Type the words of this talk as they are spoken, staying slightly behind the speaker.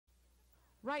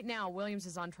Right now, Williams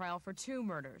is on trial for 2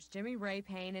 murders, Jimmy Ray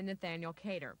Payne and Nathaniel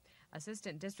Cater.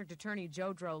 Assistant District Attorney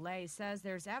Joe Drolat says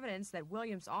there's evidence that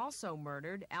Williams also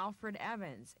murdered Alfred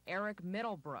Evans, Eric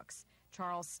Middlebrooks,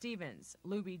 Charles Stevens,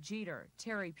 Luby Jeter,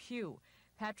 Terry Pugh,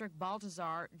 Patrick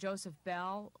Baltazar, Joseph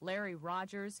Bell, Larry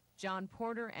Rogers, John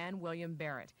Porter, and William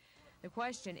Barrett. The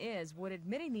question is, would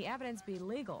admitting the evidence be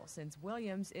legal since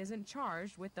Williams isn't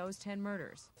charged with those 10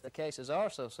 murders? The cases are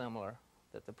so similar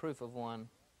that the proof of one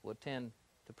would tend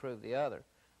to prove the other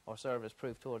or serve as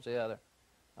proof towards the other.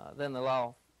 Then the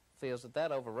law feels that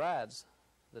that overrides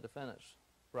the defendant's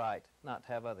right not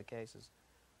to have other cases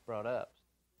brought up.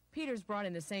 Peters brought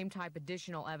in the same type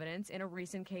additional evidence in a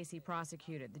recent case he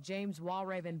prosecuted, the James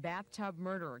Walraven bathtub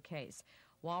murderer case.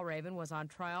 Walraven was on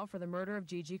trial for the murder of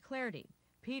Gigi Clardy.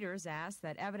 Peters asked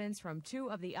that evidence from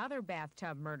 2 of the other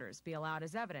bathtub murders be allowed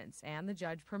as evidence, and the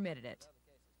judge permitted it.